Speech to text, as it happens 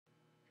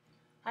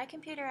Hi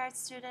Computer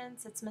Arts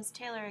students, it's Miss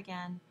Taylor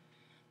again.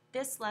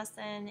 This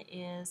lesson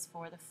is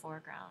for the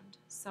foreground.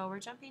 So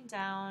we're jumping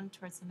down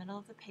towards the middle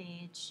of the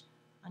page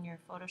on your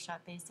Photoshop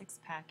Basics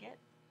packet,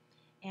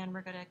 and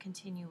we're going to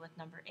continue with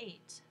number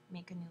 8,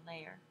 make a new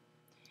layer.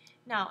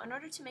 Now, in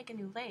order to make a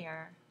new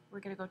layer, we're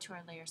going to go to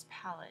our Layers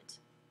palette.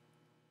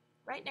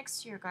 Right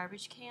next to your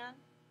garbage can,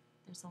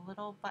 there's a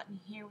little button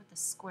here with a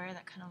square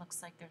that kind of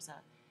looks like there's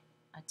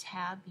a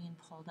tab being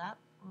pulled up.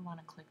 We want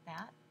to click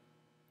that.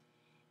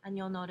 And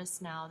you'll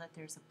notice now that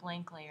there's a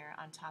blank layer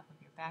on top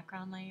of your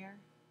background layer,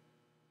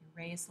 your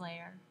raise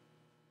layer,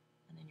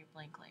 and then your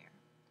blank layer.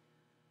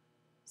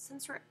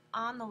 Since we're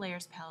on the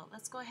Layers palette,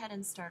 let's go ahead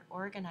and start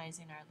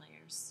organizing our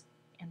layers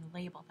and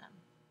label them.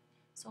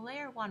 So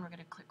layer 1, we're going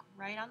to click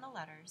right on the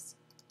letters,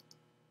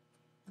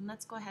 and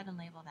let's go ahead and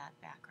label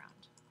that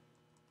background.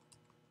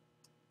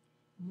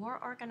 The more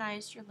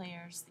organized your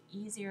layers, the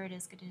easier it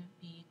is going to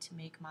be to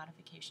make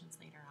modifications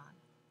later on.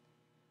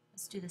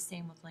 Let's do the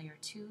same with layer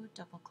 2,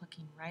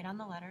 double-clicking right on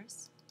the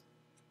letters,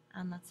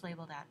 and let's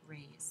label that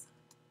raise.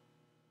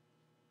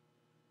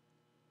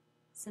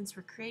 Since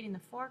we're creating the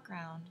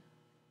foreground,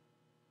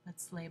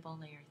 let's label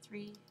layer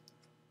 3,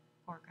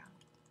 foreground.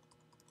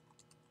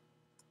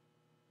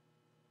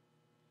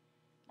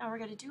 Now we're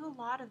going to do a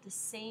lot of the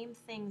same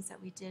things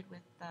that we did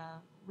with the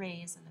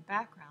raise and the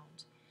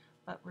background,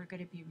 but we're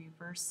going to be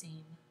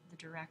reversing the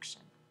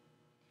direction.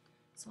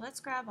 So let's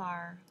grab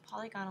our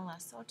polygonal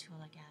lasso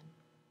tool again.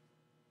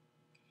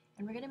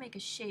 And we're going to make a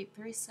shape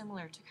very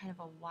similar to kind of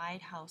a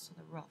wide house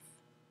with a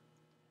roof.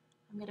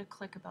 I'm going to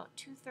click about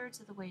 2/3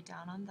 of the way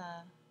down on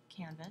the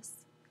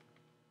canvas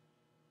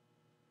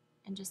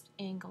and just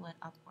angle it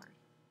upward.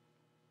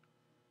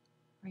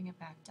 Bring it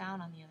back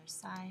down on the other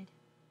side.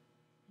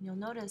 And you'll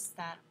notice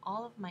that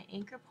all of my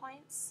anchor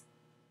points,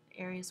 the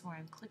areas where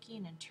I'm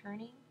clicking and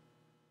turning,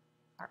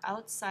 are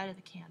outside of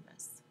the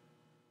canvas.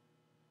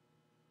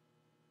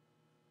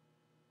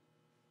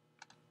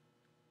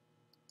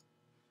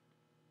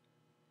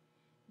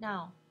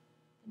 Now,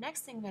 the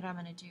next thing that I'm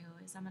going to do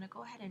is I'm going to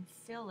go ahead and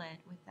fill it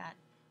with that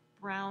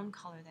brown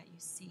color that you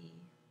see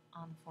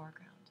on the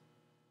foreground.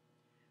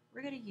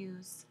 We're going to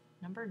use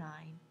number 9,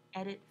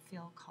 Edit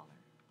Fill Color.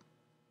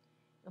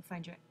 You'll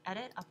find your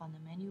Edit up on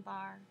the menu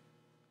bar,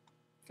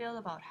 fill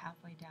about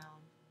halfway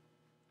down.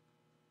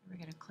 We're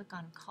going to click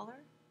on Color,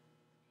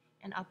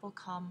 and up will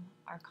come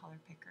our color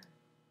picker.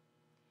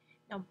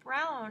 Now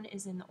brown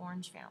is in the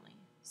orange family,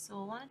 so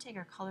we'll want to take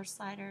our color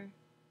slider,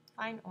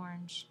 find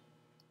orange,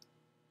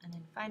 and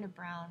then find a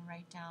brown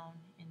right down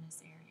in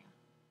this area.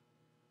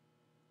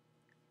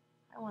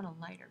 I want a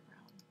lighter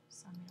brown,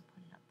 so I'm going to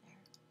put it up there.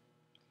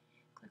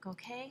 Click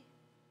OK,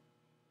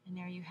 and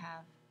there you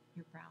have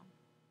your brown.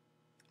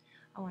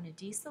 I want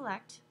to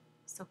deselect,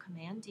 so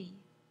Command D,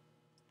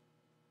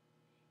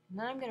 and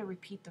then I'm going to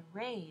repeat the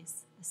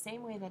raise the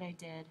same way that I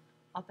did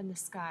up in the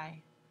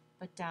sky,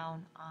 but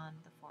down on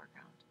the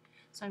foreground.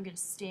 So I'm going to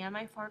stay on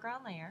my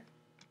foreground layer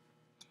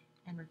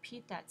and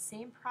repeat that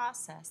same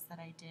process that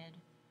I did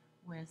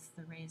with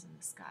the raise in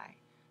the sky.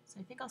 So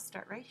I think I'll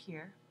start right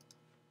here,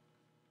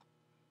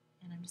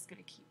 and I'm just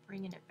going to keep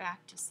bringing it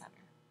back to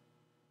center.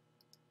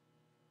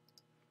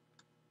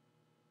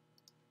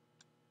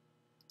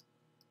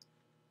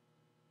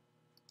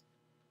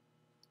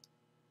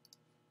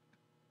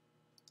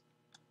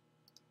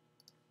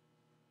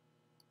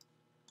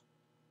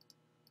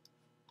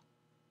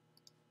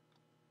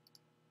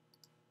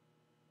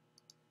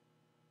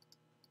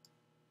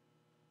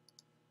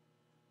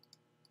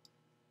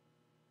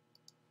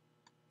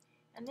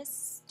 And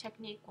this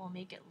technique will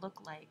make it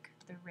look like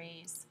the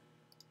rays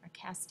are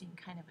casting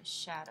kind of a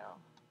shadow,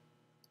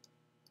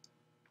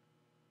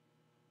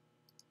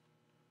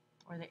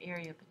 or the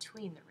area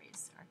between the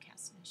rays are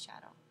casting a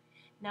shadow.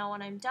 Now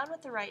when I'm done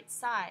with the right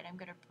side, I'm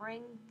going to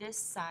bring this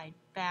side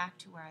back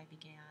to where I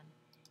began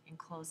and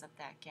close up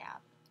that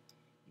gap.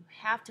 You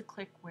have to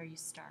click where you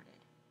started.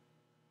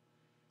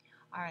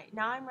 Alright,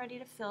 now I'm ready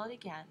to fill it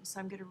again, so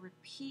I'm going to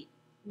repeat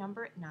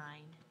number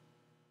 9,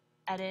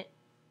 Edit,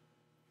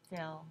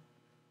 Fill.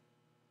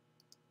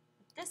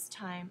 This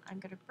time I'm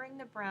going to bring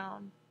the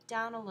brown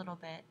down a little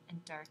bit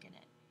and darken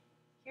it.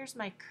 Here's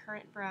my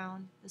current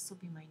brown. This will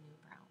be my new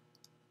brown.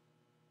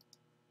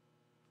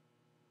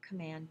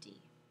 Command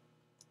D.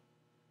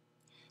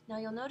 Now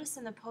you'll notice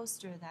in the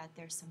poster that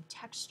there's some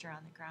texture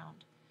on the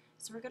ground.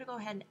 So we're going to go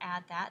ahead and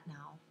add that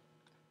now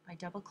by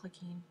double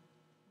clicking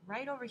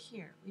right over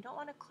here. We don't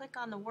want to click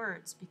on the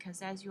words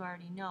because, as you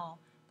already know,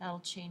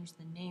 that'll change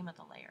the name of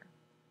the layer.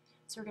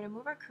 So we're going to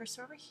move our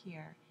cursor over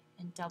here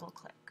and double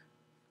click.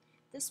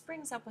 This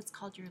brings up what's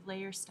called your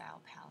Layer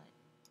Style palette.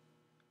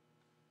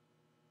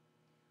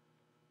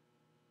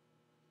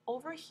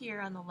 Over here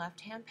on the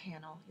left-hand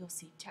panel, you'll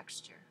see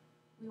Texture.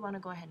 We want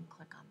to go ahead and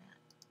click on that.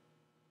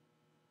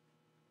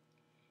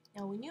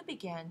 Now when you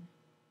begin,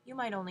 you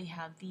might only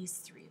have these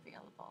 3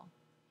 available.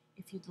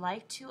 If you'd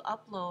like to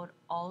upload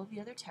all of the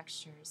other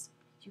textures,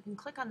 you can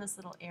click on this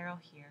little arrow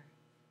here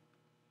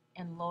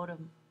and load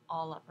them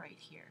all up right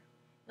here.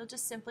 You'll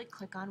just simply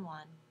click on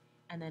one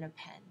and then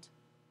append.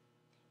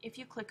 If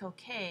you click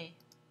OK,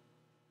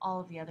 all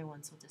of the other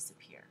ones will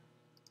disappear.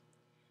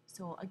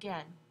 So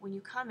again, when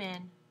you come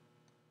in,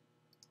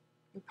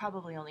 you'll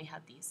probably only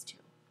have these two.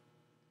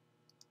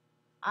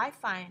 I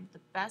find the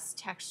best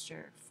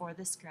texture for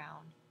this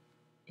ground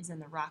is in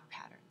the rock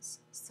patterns.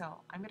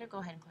 So I'm going to go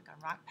ahead and click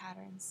on rock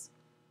patterns,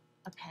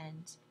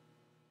 append,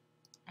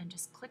 and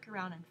just click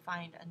around and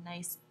find a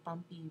nice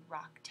bumpy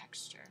rock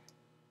texture.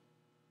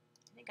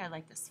 I think I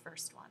like this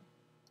first one.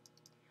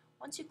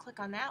 Once you click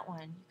on that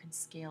one, you can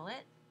scale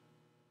it.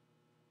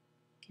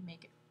 You can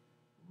make it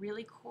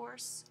really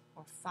coarse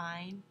or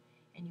fine,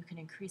 and you can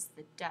increase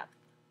the depth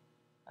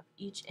of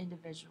each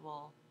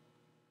individual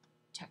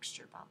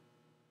texture bump.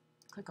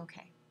 Click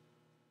OK.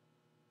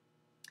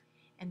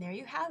 And there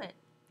you have it.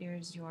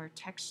 There's your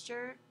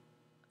texture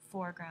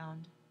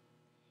foreground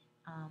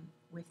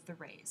with the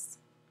rays.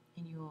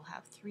 And you will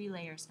have 3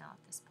 layers now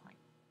at this point.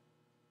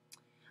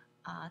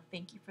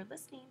 Thank you for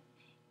listening,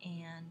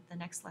 and the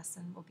next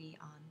lesson will be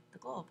on the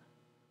globe.